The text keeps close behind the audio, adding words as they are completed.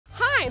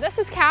Hi, this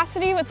is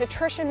Cassidy with the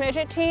Trish and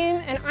Midgett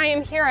team, and I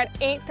am here at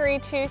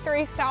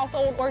 8323 South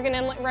Old Oregon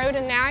Inlet Road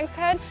in Nags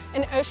Head,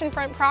 an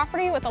oceanfront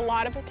property with a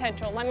lot of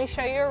potential. Let me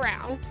show you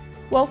around.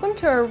 Welcome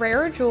to a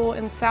rare jewel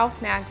in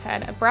South Nags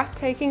Head, a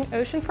breathtaking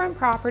oceanfront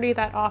property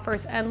that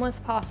offers endless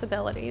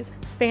possibilities.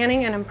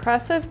 Spanning an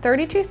impressive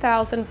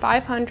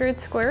 32,500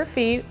 square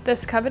feet,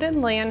 this coveted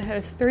land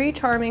hosts 3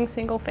 charming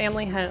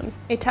single-family homes,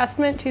 a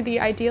testament to the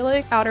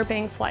idyllic Outer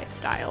Banks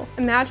lifestyle.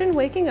 Imagine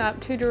waking up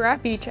to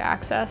direct beach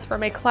access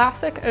from a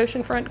classic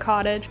oceanfront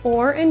cottage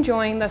or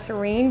enjoying the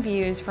serene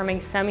views from a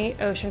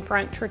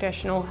semi-oceanfront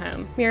traditional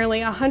home,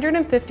 merely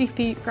 150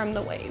 feet from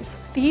the waves.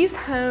 These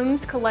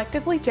homes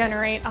collectively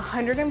generate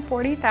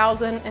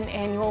 $140,000 in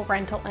annual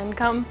rental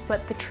income,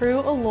 but the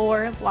true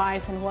allure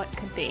lies in what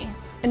could be.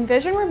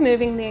 Envision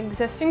removing the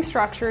existing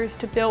structures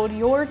to build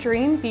your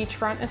dream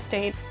beachfront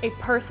estate, a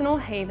personal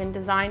haven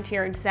designed to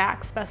your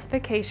exact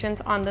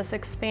specifications on this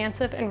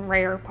expansive and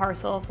rare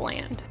parcel of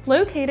land.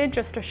 Located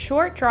just a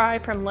short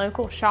drive from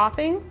local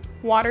shopping,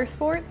 water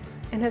sports,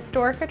 and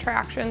historic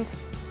attractions,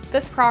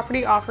 this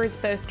property offers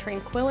both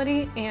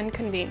tranquility and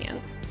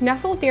convenience.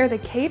 Nestled near the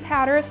Cape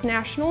Hatteras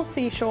National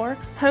Seashore,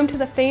 home to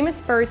the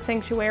famous bird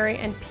sanctuary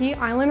and Pea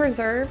Island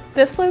Reserve,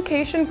 this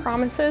location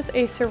promises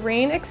a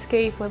serene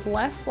escape with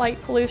less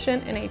light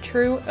pollution and a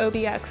true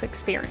OBX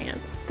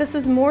experience. This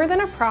is more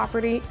than a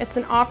property, it's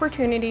an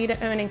opportunity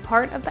to own a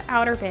part of the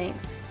Outer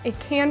Banks, a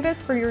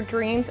canvas for your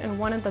dreams in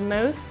one of the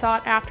most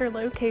sought-after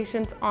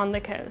locations on the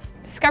coast.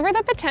 Discover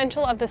the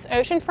potential of this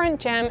oceanfront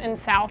gem in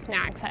South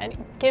Nags Head.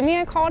 Give me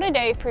a call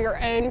today for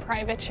your own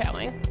private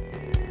showing.